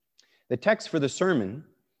The text for the sermon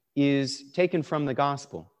is taken from the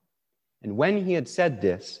gospel. And when he had said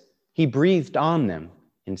this, he breathed on them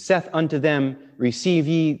and saith unto them, Receive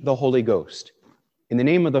ye the Holy Ghost. In the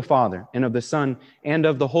name of the Father, and of the Son, and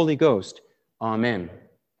of the Holy Ghost. Amen.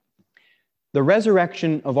 The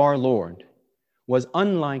resurrection of our Lord was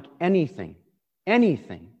unlike anything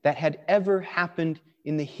that had ever happened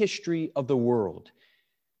in the history of the world.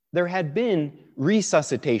 There had been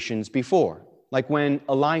resuscitations before, like when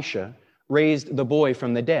Elisha raised the boy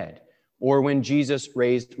from the dead, or when Jesus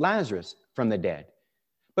raised Lazarus from the dead.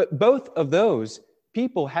 But both of those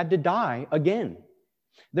people had to die again.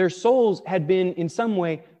 Their souls had been in some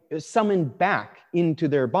way summoned back into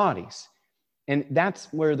their bodies. And that's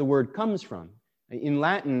where the word comes from. In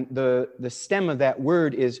Latin, the stem of that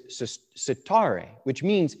word is citare, which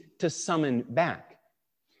means to summon back.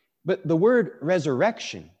 But the word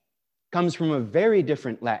resurrection comes from a very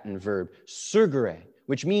different Latin verb, surgere,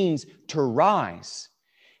 which means to rise.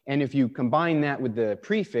 And if you combine that with the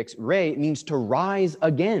prefix re, it means to rise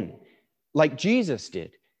again, like Jesus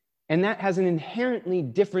did. And that has an inherently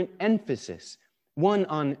different emphasis, one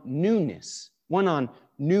on newness, one on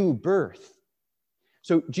new birth.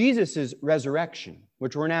 So Jesus' resurrection,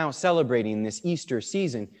 which we're now celebrating this Easter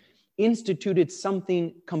season, instituted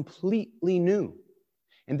something completely new.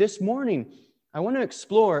 And this morning, I want to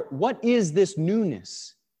explore what is this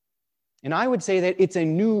newness. And I would say that it's a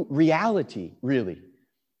new reality, really,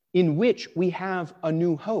 in which we have a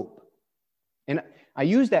new hope. And I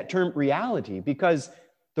use that term reality because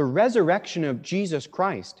the resurrection of Jesus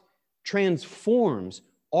Christ transforms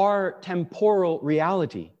our temporal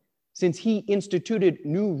reality, since he instituted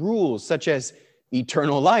new rules such as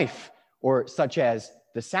eternal life or such as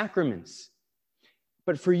the sacraments.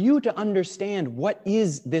 But for you to understand what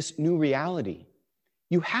is this new reality,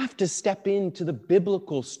 you have to step into the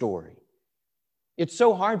biblical story. It's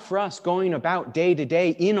so hard for us going about day to day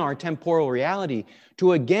in our temporal reality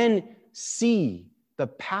to again see the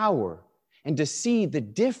power and to see the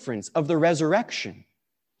difference of the resurrection.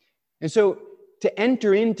 And so to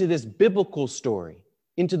enter into this biblical story,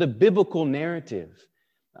 into the biblical narrative,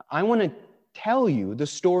 I want to tell you the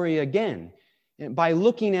story again by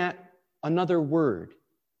looking at another word.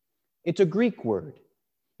 It's a Greek word.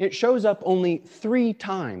 It shows up only 3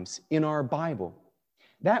 times in our Bible.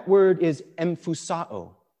 That word is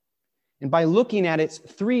emphusao. And by looking at its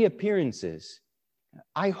 3 appearances,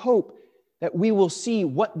 I hope that we will see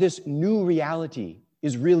what this new reality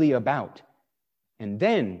is really about. And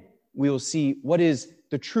then we'll see what is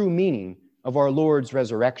the true meaning of our Lord's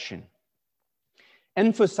resurrection.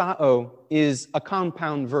 Emphusao is a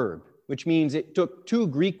compound verb, which means it took 2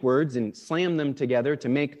 Greek words and slammed them together to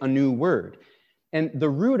make a new word. And the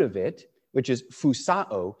root of it, which is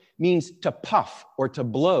phusao, means to puff or to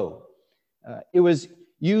blow. It was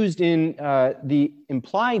used in the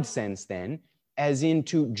implied sense then, as in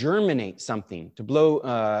to germinate something, to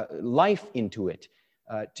blow life into it,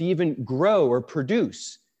 to even grow or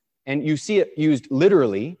produce. And you see it used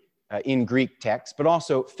literally in Greek text, but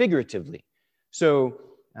also figuratively. So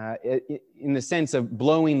in the sense of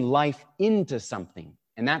blowing life into something.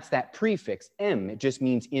 And that's that prefix, em, it just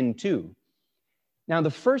means into. Now,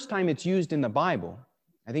 the first time it's used in the Bible,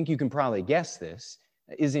 I think you can probably guess this,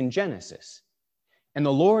 is in Genesis. And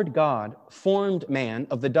the Lord God formed man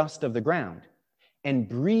of the dust of the ground and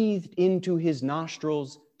breathed into his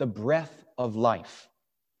nostrils the breath of life.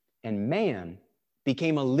 And man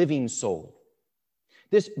became a living soul.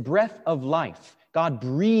 This breath of life, God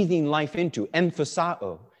breathing life into,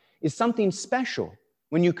 emphusao, is something special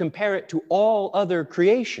when you compare it to all other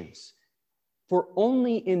creations. For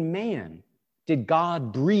only in man did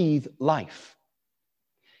God breathe life.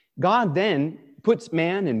 God then puts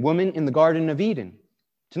man and woman in the Garden of Eden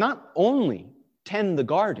to not only tend the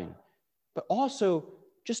garden, but also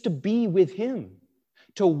just to be with him,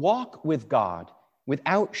 to walk with God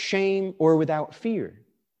without shame or without fear.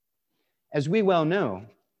 As we well know,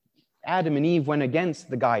 Adam and Eve went against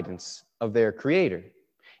the guidance of their Creator,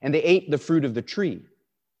 and they ate the fruit of the tree.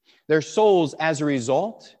 Their souls, as a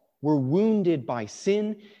result, were wounded by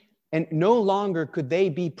sin, and no longer could they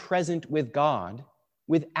be present with God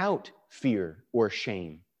without fear or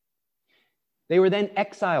shame. They were then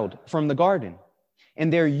exiled from the garden,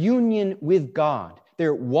 and their union with God,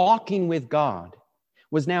 their walking with God,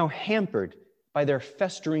 was now hampered by their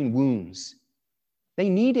festering wounds. They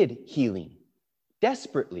needed healing,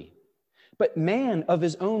 desperately. But man, of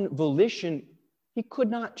his own volition, he could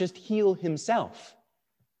not just heal himself.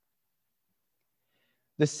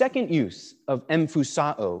 The second use of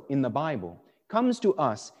emphusao in the Bible comes to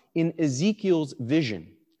us in Ezekiel's vision,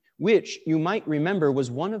 which you might remember was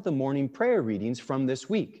one of the morning prayer readings from this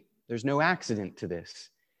week, There's no accident to this.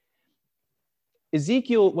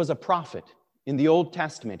 Ezekiel was a prophet in the Old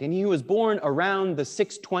Testament, and he was born around the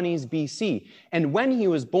 620s BC. And when he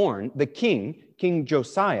was born, the king, King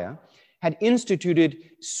Josiah, had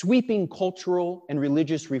instituted sweeping cultural and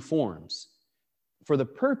religious reforms for the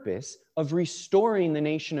purpose of restoring the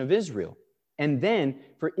nation of Israel, and then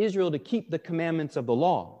for Israel to keep the commandments of the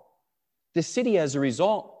law. The city, as a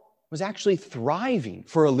result, was actually thriving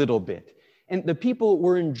for a little bit, and the people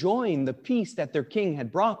were enjoying the peace that their king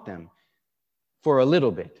had brought them for a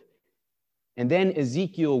little bit. And then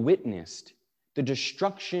Ezekiel witnessed the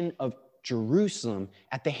destruction of Jerusalem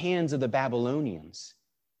at the hands of the Babylonians.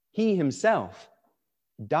 He himself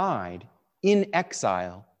died in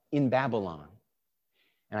exile in Babylon.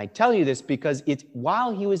 And I tell you this because it's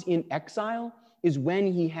while he was in exile is when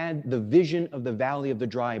he had the vision of the valley of the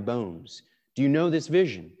dry bones. Do you know this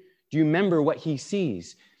vision? Do you remember what he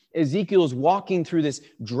sees? Ezekiel's walking through this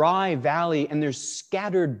dry valley, and there's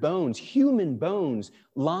scattered bones, human bones,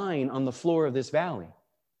 lying on the floor of this valley.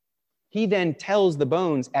 He then tells the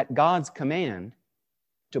bones at God's command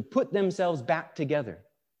to put themselves back together.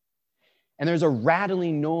 And there's a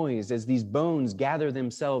rattling noise as these bones gather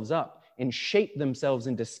themselves up and shape themselves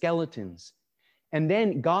into skeletons. And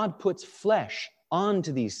then God puts flesh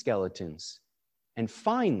onto these skeletons. And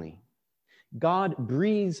finally, God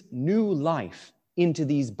breathes new life into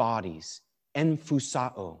these bodies,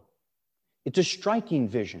 emphusao. It's a striking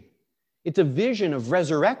vision. It's a vision of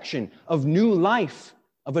resurrection, of new life,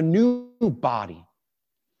 of a new body.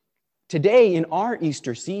 Today, in our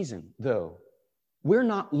Easter season, though, we're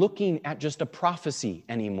not looking at just a prophecy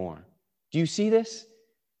anymore. Do you see this?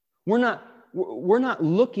 We're not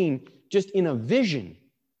looking just in a vision,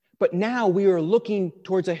 but now we are looking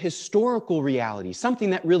towards a historical reality, something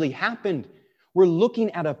that really happened. We're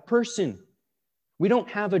looking at a person. We don't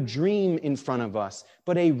have a dream in front of us,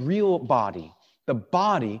 but a real body, the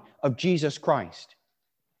body of Jesus Christ.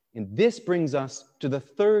 And this brings us to the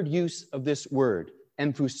third use of this word,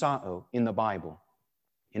 emphusao, in the Bible.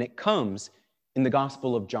 And it comes in the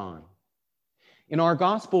Gospel of John. In our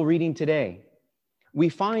gospel reading today, we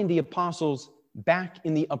find the apostles back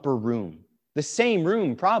in the upper room, the same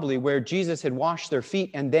room probably where Jesus had washed their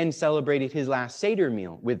feet and then celebrated his last Seder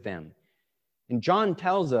meal with them. And John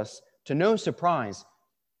tells us, to no surprise,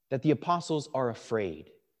 that the apostles are afraid.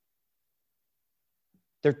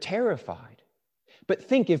 They're terrified. But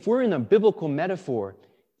think, if we're in a biblical metaphor,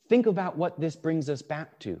 think about what this brings us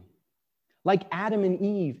back to. Like Adam and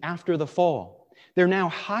Eve after the fall, they're now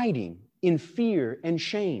hiding in fear and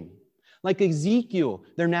shame. Like Ezekiel,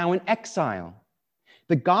 they're now in exile.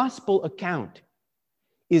 The gospel account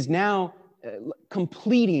is now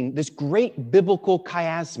completing this great biblical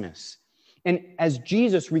chiasmus. And as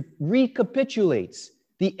Jesus recapitulates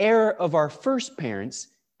the error of our first parents,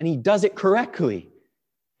 and he does it correctly.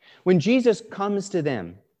 When Jesus comes to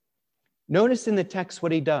them, notice in the text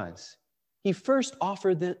what he does. He first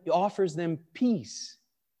offers them peace.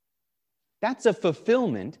 That's a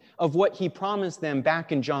fulfillment of what he promised them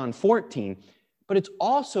back in John 14, but it's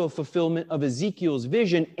also a fulfillment of Ezekiel's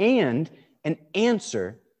vision and an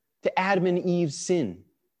answer to Adam and Eve's sin.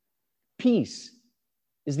 Peace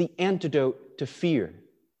is the antidote to fear,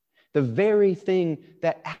 the very thing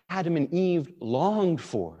that Adam and Eve longed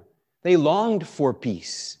for. They longed for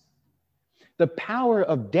peace. The power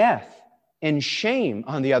of death and shame,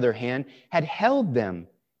 on the other hand, had held them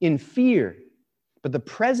in fear. But the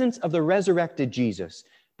presence of the resurrected Jesus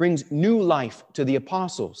brings new life to the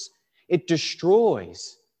apostles. It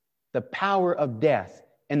destroys the power of death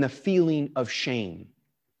and the feeling of shame.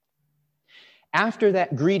 After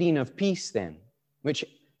that greeting of peace, then, which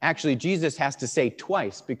actually Jesus has to say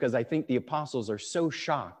twice because I think the apostles are so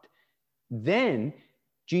shocked, then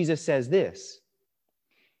Jesus says this,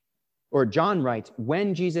 or John writes,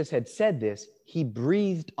 when Jesus had said this, he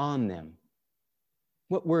breathed on them.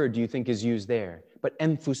 What word do you think is used there? But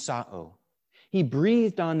emphusao. He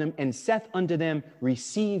breathed on them and saith unto them,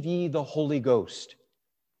 receive ye the Holy Ghost.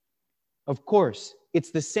 Of course,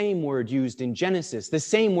 it's the same word used in Genesis, the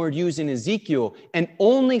same word used in Ezekiel, and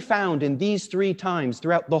only found in these 3 times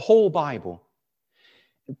throughout the whole Bible.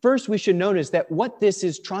 First, we should notice that what this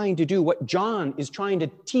is trying to do, what John is trying to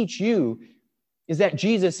teach you, is that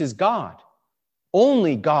Jesus is God.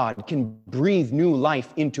 Only God can breathe new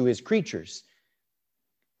life into his creatures.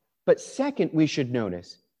 But second, we should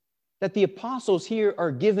notice that the apostles here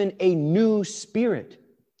are given a new spirit,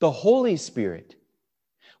 the Holy Spirit.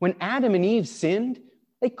 When Adam and Eve sinned,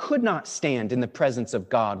 they could not stand in the presence of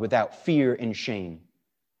God without fear and shame.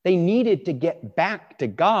 They needed to get back to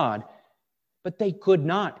God, but they could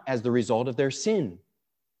not as the result of their sin.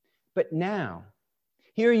 But now,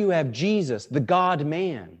 Here you have Jesus, the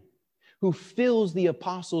God-man, who fills the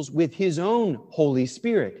apostles with his own Holy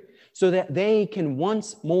Spirit so that they can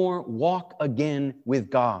once more walk again with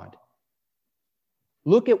God.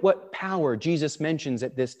 Look at what power Jesus mentions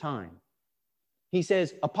at this time. He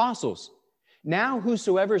says, apostles, now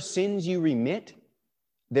whosoever sins you remit,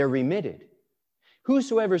 they're remitted.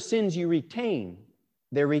 Whosoever sins you retain,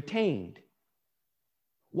 they're retained.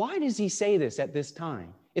 Why does he say this at this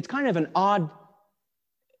time? It's kind of an odd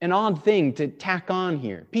thing to tack on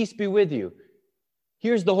here. Peace be with you.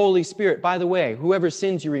 Here's the Holy Spirit. By the way, whoever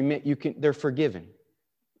sins you remit, they're forgiven.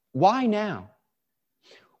 Why now?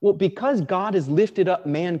 Well, because God has lifted up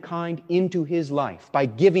mankind into his life by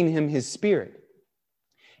giving him his Spirit.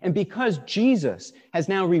 And because Jesus has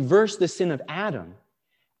now reversed the sin of Adam,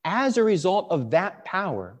 as a result of that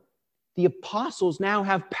power, the apostles now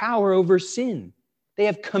have power over sin. They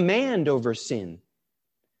have command over sin.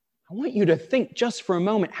 I want you to think just for a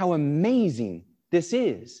moment how amazing this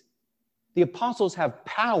is. The apostles have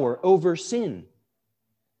power over sin.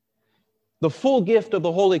 The full gift of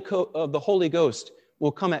the Holy Ghost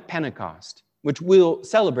will come at Pentecost, which we'll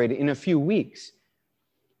celebrate in a few weeks.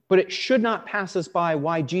 But it should not pass us by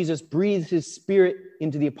why Jesus breathed his Spirit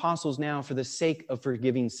into the apostles now for the sake of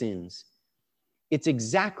forgiving sins. It's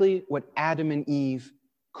exactly what Adam and Eve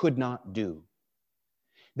could not do.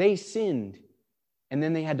 They sinned, and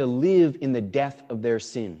then they had to live in the death of their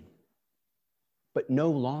sin. But no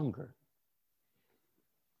longer.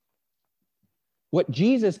 What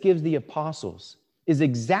Jesus gives the apostles is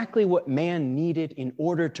exactly what man needed in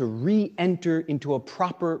order to re-enter into a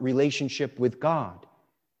proper relationship with God.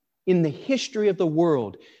 In the history of the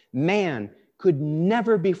world, man could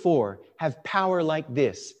never before have power like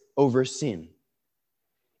this over sin.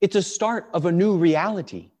 It's a start of a new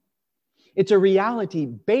reality. It's a reality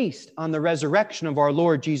based on the resurrection of our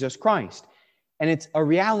Lord Jesus Christ. And it's a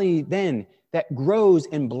reality then that grows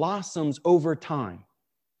and blossoms over time.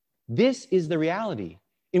 This is the reality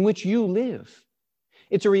in which you live.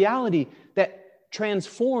 It's a reality that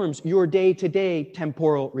transforms your day-to-day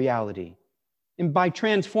temporal reality. And by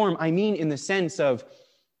transform, I mean in the sense of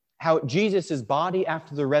how Jesus' body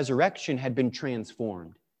after the resurrection had been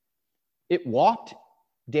transformed. It walked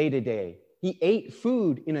day to day. He ate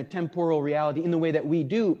food in a temporal reality in the way that we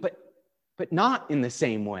do, but not in the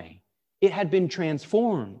same way. It had been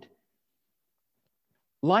transformed.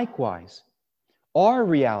 Likewise, our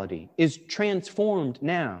reality is transformed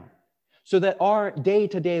now so that our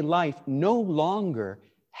day-to-day life no longer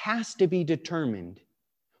has to be determined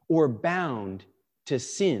or bound to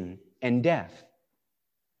sin and death.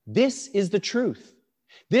 This is the truth.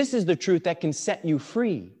 This is the truth that can set you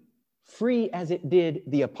free, free as it did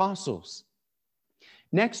the apostles.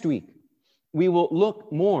 Next week, we will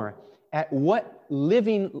look more at what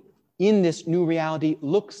living in this new reality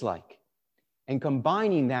looks like, and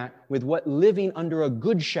combining that with what living under a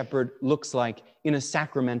good shepherd looks like in a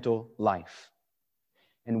sacramental life.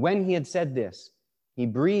 And when he had said this, he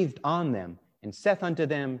breathed on them and saith unto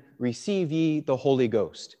them, receive ye the Holy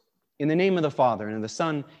Ghost. In the name of the Father, and of the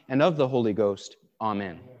Son, and of the Holy Ghost.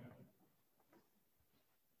 Amen.